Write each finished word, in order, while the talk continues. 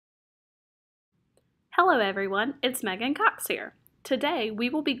Hello everyone, it's Megan Cox here. Today we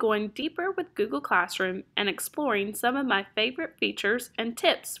will be going deeper with Google Classroom and exploring some of my favorite features and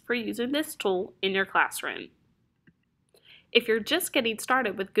tips for using this tool in your classroom. If you're just getting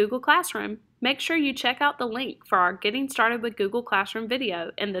started with Google Classroom, make sure you check out the link for our Getting Started with Google Classroom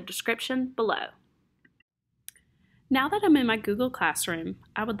video in the description below. Now that I'm in my Google Classroom,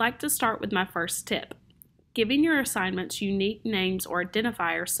 I would like to start with my first tip. Giving your assignments unique names or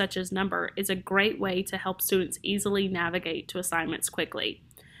identifiers such as number is a great way to help students easily navigate to assignments quickly.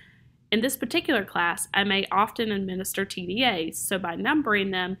 In this particular class, I may often administer TDAs, so by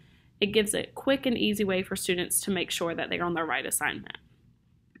numbering them, it gives a quick and easy way for students to make sure that they're on the right assignment.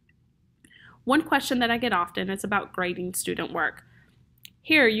 One question that I get often is about grading student work.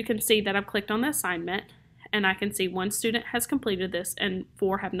 Here you can see that I've clicked on the assignment, and I can see one student has completed this and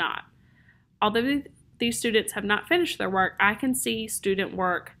 4 have not. Although these students have not finished their work, I can see student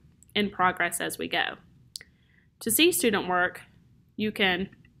work in progress as we go. To see student work, you can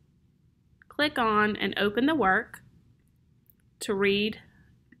click on and open the work to read.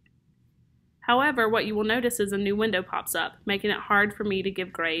 However, what you will notice is a new window pops up, making it hard for me to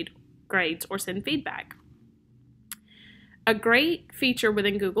give grades or send feedback. A great feature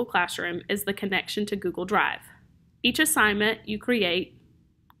within Google Classroom is the connection to Google Drive. Each assignment you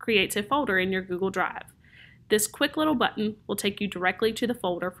creates a folder in your Google Drive. This quick little button will take you directly to the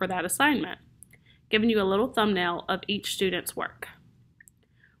folder for that assignment, giving you a little thumbnail of each student's work.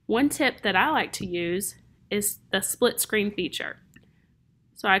 One tip that I like to use is the split screen feature.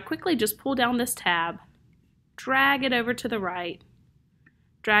 So I quickly just pull down this tab, drag it over to the right,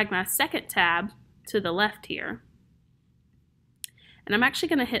 drag my second tab to the left here, and I'm actually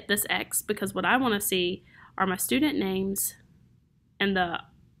going to hit this X because what I want to see are my student names and the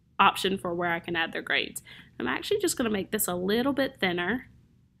option for where I can add their grades. I'm actually just going to make this a little bit thinner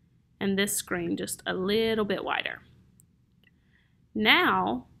and this screen just a little bit wider.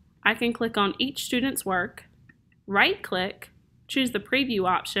 Now I can click on each student's work, right click, choose the preview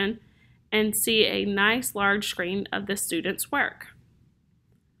option, and see a nice large screen of the student's work.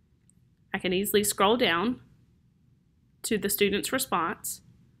 I can easily scroll down to the student's response,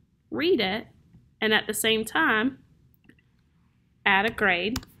 read it, and at the same time add a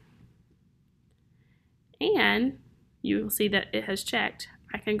grade. And you will see that it has checked.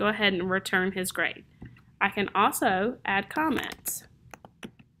 I can go ahead and return his grade. I can also add comments.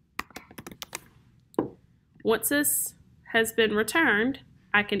 Once this has been returned,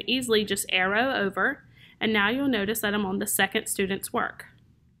 I can easily just arrow over, and now you'll notice that I'm on the second student's work.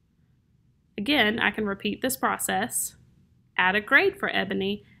 Again, I can repeat this process, add a grade for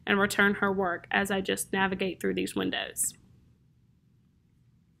Ebony, and return her work as I just navigate through these windows.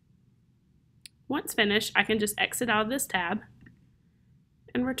 Once finished, I can just exit out of this tab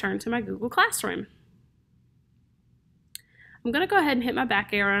and return to my Google Classroom. I'm going to go ahead and hit my back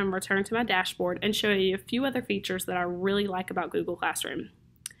arrow and return to my dashboard and show you a few other features that I really like about Google Classroom.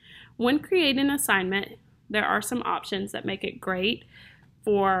 When creating an assignment, there are some options that make it great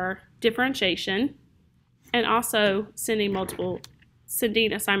for differentiation and also sending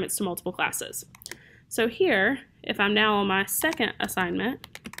assignments to multiple classes. So here, if I'm now on my second assignment,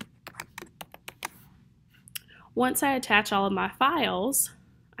 once I attach all of my files,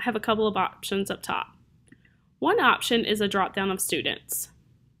 I have a couple of options up top. One option is a drop-down of students.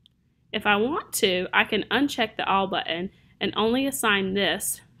 If I want to, I can uncheck the All button and only assign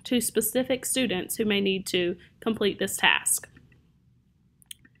this to specific students who may need to complete this task.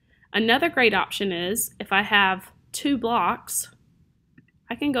 Another great option is, if I have 2 blocks,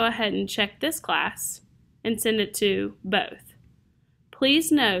 I can go ahead and check this class and send it to both.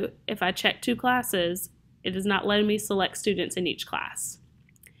 Please note, if I check 2 classes, it is not letting me select students in each class.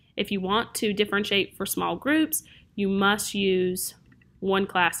 If you want to differentiate for small groups, you must use 1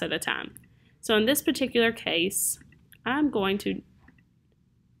 class at a time. So in this particular case, I'm going to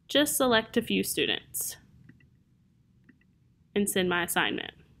just select a few students and send my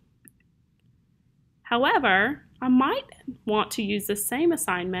assignment. However, I might want to use the same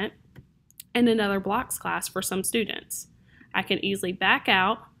assignment in another blocks class for some students. I can easily back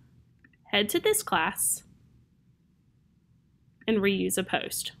out, head to this class, and reuse a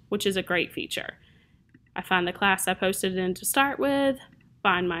post, which is a great feature. I find the class I posted in to start with,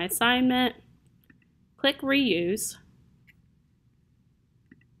 find my assignment, click reuse,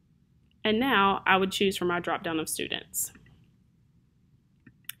 and now I would choose from my drop-down of students.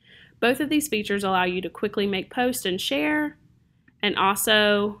 Both of these features allow you to quickly make posts and share, and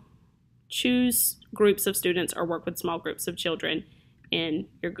also choose groups of students or work with small groups of children in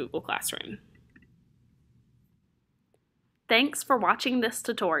your Google Classroom. Thanks for watching this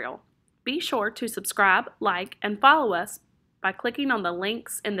tutorial. Be sure to subscribe, like, and follow us by clicking on the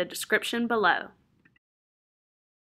links in the description below.